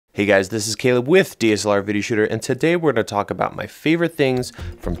Hey guys, this is Caleb with DSLR Video Shooter, and today we're going to talk about my favorite things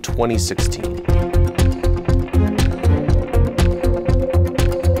from 2016.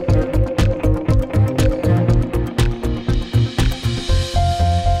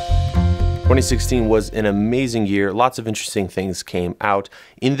 2016 was an amazing year. Lots of interesting things came out.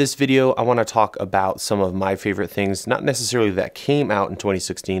 In this video, I want to talk about some of my favorite things, not necessarily that came out in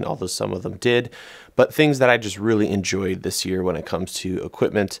 2016, although some of them did, but things that I just really enjoyed this year when it comes to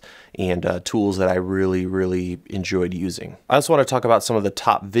equipment and tools that I really enjoyed using. I also want to talk about some of the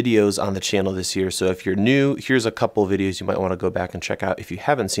top videos on the channel this year. So if you're new, here's a couple of videos you might want to go back and check out if you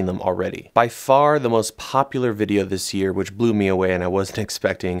haven't seen them already. By far the most popular video this year, which blew me away and I wasn't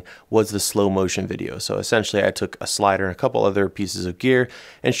expecting, was the slow motion video. So essentially I took a slider and a couple other pieces of gear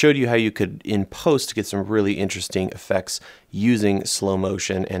and showed you how you could in post get some really interesting effects using slow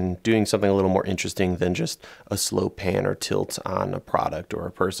motion and doing something a little more interesting than just a slow pan or tilt on a product or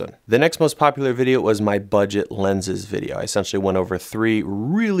a person. The next most popular video was my budget lenses video. I essentially went over 3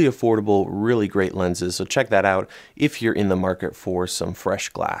 really affordable, really great lenses, so check that out if you're in the market for some fresh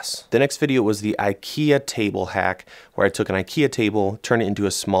glass. The next video was the IKEA table hack, where I took an IKEA table, turned it into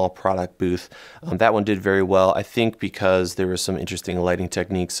a small product booth. That one did very well, I think because there was some interesting lighting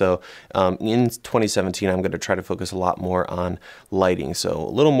techniques. So in 2017, I'm going to try to focus a lot more on lighting. So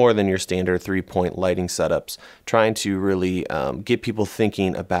a little more than your standard 3-point lighting setups, trying to really get people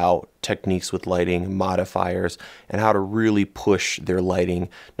thinking about techniques with lighting, modifiers, and how to really push their lighting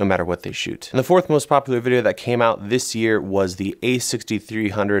no matter what they shoot. And the fourth most popular video that came out this year was the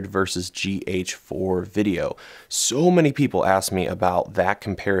A6300 versus GH4 video. So many people asked me about that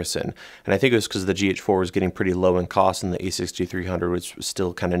comparison, and I think it was because the GH4 was getting pretty low in cost and the A6300 was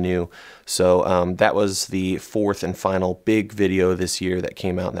still kind of new. So that was the fourth and final big video this year that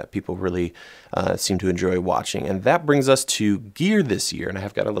came out and that people really seem to enjoy watching. And that brings us to gear this year, and I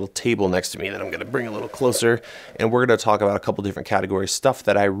have got a little table next to me that I'm going to bring a little closer, and we're going to talk about a couple different categories, stuff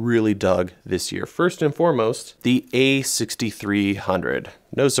that I really dug this year. First and foremost, the A6300.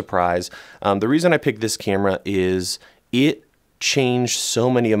 No surprise. The reason I picked this camera is it changed so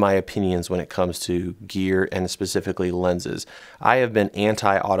many of my opinions when it comes to gear and specifically lenses. I have been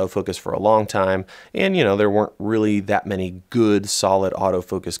anti-autofocus for a long time, and you know, there weren't really that many good solid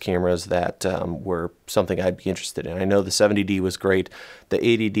autofocus cameras that were something I'd be interested in. I know the 70D was great, the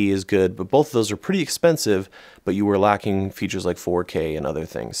 80D is good, but both of those are pretty expensive, but you were lacking features like 4K and other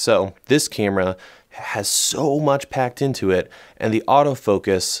things. So this camera has so much packed into it, and the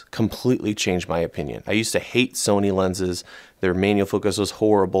autofocus completely changed my opinion. I used to hate Sony lenses. Their manual focus was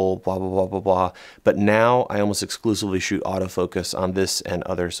horrible, blah, blah, blah, blah, blah. But now I almost exclusively shoot autofocus on this and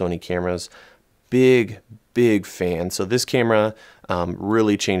other Sony cameras. Big fan. So this camera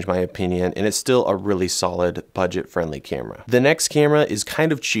really changed my opinion, and it's still a really solid budget-friendly camera. The next camera is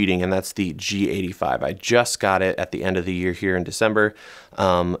kind of cheating, and that's the G85. I just got it at the end of the year here in December,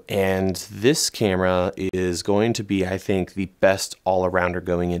 and this camera is going to be, I think, the best all-arounder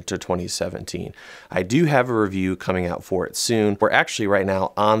going into 2017. I do have a review coming out for it soon. We're actually right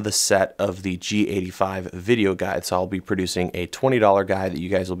now on the set of the G85 video guide, so I'll be producing a $20 guide that you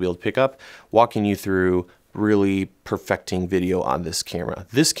guys will be able to pick up, walking you through really perfecting video on this camera.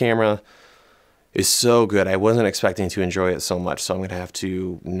 This camera is so good. I wasn't expecting to enjoy it so much, so I'm going to have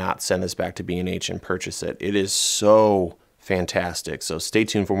to not send this back to B&H and purchase it. It is so fantastic. So stay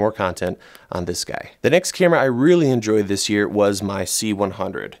tuned for more content on this guy. The next camera I really enjoyed this year was my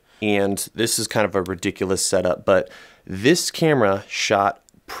C100. And this is kind of a ridiculous setup, but this camera shot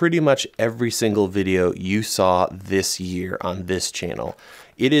pretty much every single video you saw this year on this channel.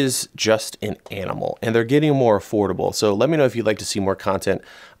 It is just an animal, and they're getting more affordable. So let me know if you'd like to see more content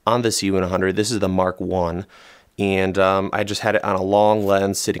on the C100. This is the Mark I, and I just had it on a long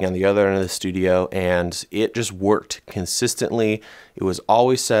lens sitting on the other end of the studio, and it just worked consistently. It was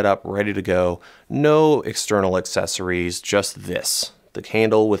always set up, ready to go. No external accessories, just this. The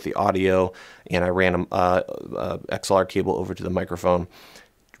handle with the audio, and I ran a XLR cable over to the microphone.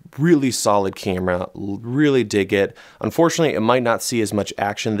 Really solid camera, really dig it. Unfortunately, it might not see as much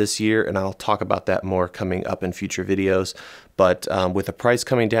action this year, and I'll talk about that more coming up in future videos. But with the price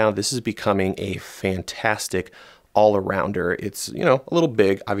coming down, this is becoming a fantastic all-arounder. It's, you know, a little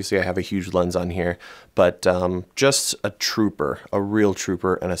big. Obviously, I have a huge lens on here, but just a trooper, a real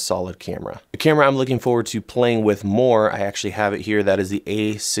trooper, and a solid camera. The camera I'm looking forward to playing with more, I actually have it here. That is the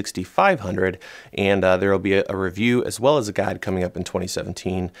A6500, and there will be a review as well as a guide coming up in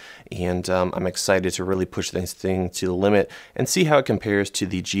 2017, and I'm excited to really push this thing to the limit and see how it compares to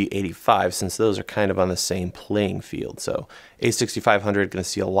the G85, since those are kind of on the same playing field. So A6500, going to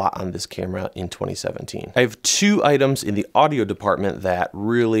see a lot on this camera in 2017. I have 2 two items in the audio department that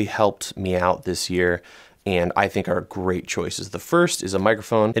really helped me out this year and I think are great choices. The first is a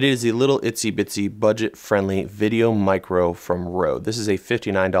microphone. It is a little itsy bitsy budget friendly Video Micro from Rode. This is a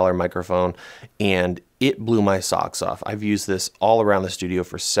 $59 microphone and it blew my socks off. I've used this all around the studio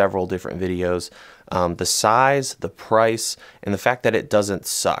for several different videos. The size, the price, and the fact that it doesn't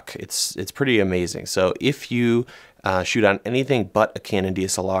suck. It's pretty amazing. So if you shoot on anything but a Canon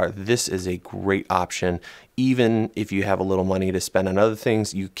DSLR, this is a great option. Even if you have a little money to spend on other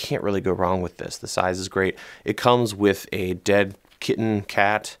things, you can't really go wrong with this. The size is great. It comes with a dead kitten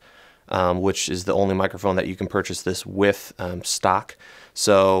cat, which is the only microphone that you can purchase this with stock.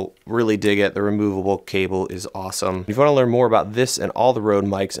 So really dig it. The removable cable is awesome. If you want to learn more about this and all the Rode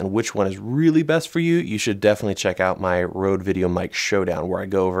mics and which one is really best for you, you should definitely check out my Rode Video Mic Showdown, where I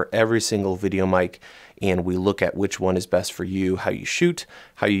go over every single video mic and we look at which one is best for you, how you shoot,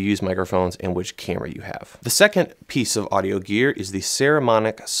 how you use microphones, and which camera you have. The second piece of audio gear is the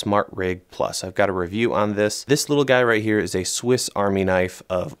Saramonic Smart Rig Plus. I've got a review on this. This little guy right here is a Swiss Army knife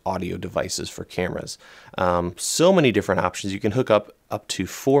of audio devices for cameras. So many different options. You can hook up to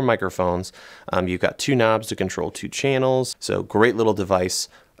 4 microphones. You've got 2 knobs to control 2 channels. So great little device.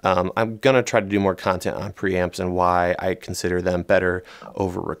 I'm gonna try to do more content on preamps and why I consider them better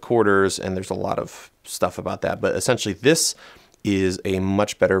over recorders, and there's a lot of stuff about that. But essentially this is a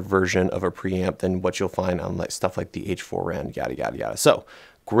much better version of a preamp than what you'll find on stuff like the H4n, yada, yada, yada. So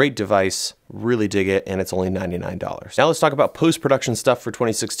great device, really dig it, and it's only $99. Now let's talk about post-production stuff for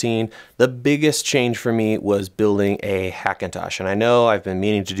 2016. The biggest change for me was building a Hackintosh, and I know I've been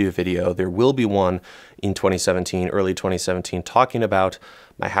meaning to do a video. There will be one in 2017, early 2017, talking about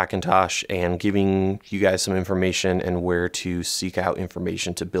my Hackintosh and giving you guys some information and where to seek out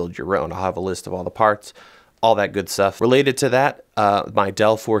information to build your own. I'll have a list of all the parts, all that good stuff. Related to that, my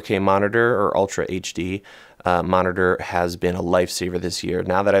Dell 4K monitor, or Ultra HD monitor, has been a lifesaver this year.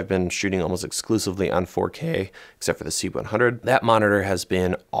 Now that I've been shooting almost exclusively on 4K, except for the C100, that monitor has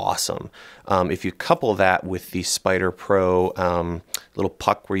been awesome. If you couple that with the Spider Pro little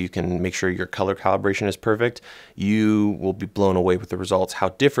puck where you can make sure your color calibration is perfect, you will be blown away with the results, how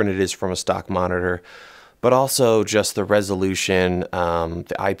different it is from a stock monitor. But also just the resolution,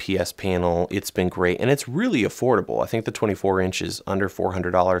 the IPS panel, it's been great. And it's really affordable. I think the 24-inch is under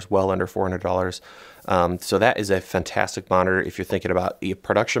 $400, well under $400. So that is a fantastic monitor if you're thinking about a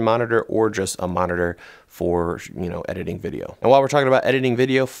production monitor or just a monitor for, you know, editing video. And while we're talking about editing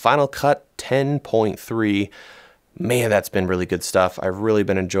video, Final Cut 10.3, man, that's been really good stuff. I've really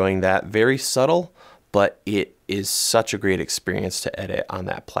been enjoying that. Very subtle, but it is such a great experience to edit on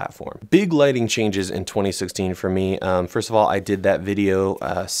that platform. Big lighting changes in 2016 for me. First of all, I did that video,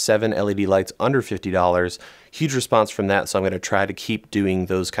 7 LED lights under $50. Huge response from that, so I'm gonna try to keep doing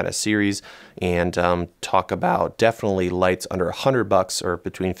those kind of series and talk about definitely lights under $100 or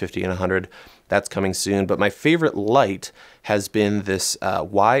between 50 and 100. That's coming soon, but my favorite light has been this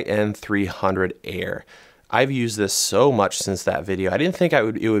YN300 Air. I've used this so much since that video. I didn't think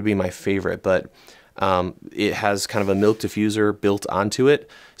it would be my favorite, but it has kind of a milk diffuser built onto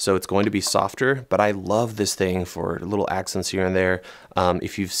it, so it's going to be softer, but I love this thing for little accents here and there.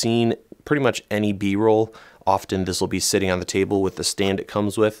 If you've seen pretty much any B-roll, often this will be sitting on the table with the stand it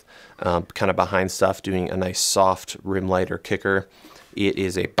comes with, kind of behind stuff, doing a nice soft rim light or kicker. It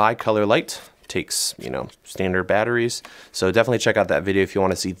is a bicolor light. Takes, you know, standard batteries. So definitely check out that video if you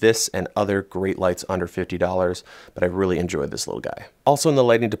want to see this and other great lights under $50, but I really enjoyed this little guy. Also in the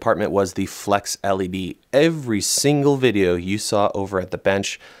lighting department was the Flex LED. Every single video you saw over at the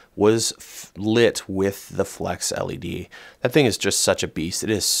bench was lit with the Flex LED. That thing is just such a beast. It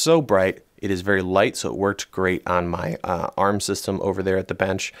is so bright. It is very light, so it worked great on my arm system over there at the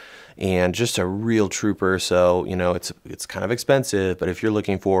bench, and just a real trooper. So, you know, it's kind of expensive, but if you're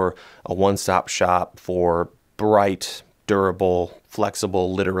looking for a one-stop shop for bright, durable,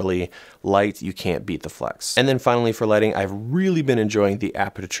 flexible, literally light, you can't beat the Flex. And then finally for lighting, I've really been enjoying the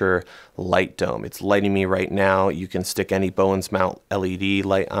Aperture Light Dome. It's lighting me right now. You can stick any Bowens mount LED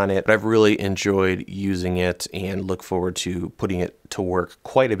light on it, but I've really enjoyed using it and look forward to putting it to work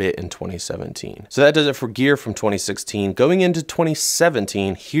quite a bit in 2017. So that does it for gear from 2016. Going into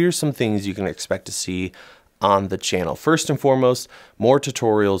 2017, here's some things you can expect to see on the channel. First and foremost, more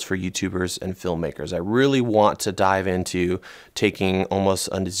tutorials for YouTubers and filmmakers. I really want to dive into taking almost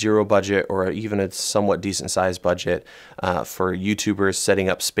a zero budget or even a somewhat decent sized budget for YouTubers, setting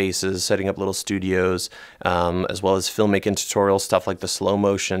up spaces, setting up little studios, as well as filmmaking tutorials, stuff like the slow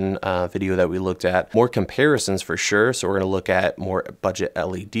motion video that we looked at. More comparisons for sure. So we're going to look at more budget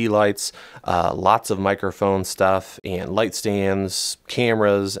LED lights, lots of microphone stuff and light stands,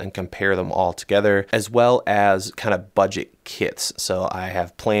 cameras, and compare them all together, as well as kind of budget kits. So I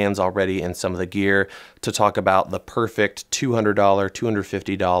have plans already in some of the gear to talk about the perfect $200,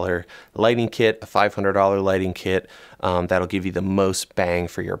 $250 lighting kit, a $500 lighting kit that'll give you the most bang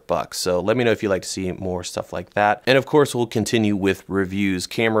for your buck. So let me know if you'd like to see more stuff like that. And of course, we'll continue with reviews,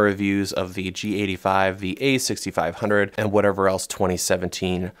 camera reviews of the G85, the A6500, and whatever else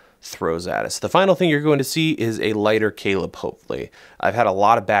 2017 throws at us. The final thing you're going to see is a lighter Caleb, hopefully. I've had a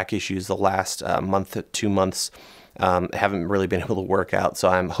lot of back issues the last month, 2 months. Haven't really been able to work out, so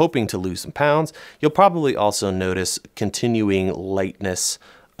I'm hoping to lose some pounds. You'll probably also notice continuing lightness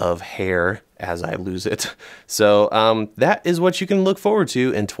of hair as I lose it. So that is what you can look forward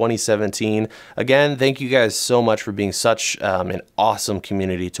to in 2017. Again, thank you guys so much for being such an awesome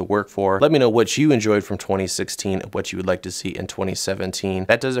community to work for. Let me know what you enjoyed from 2016 and what you would like to see in 2017.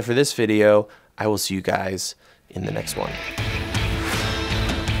 That does it for this video. I will see you guys in the next one.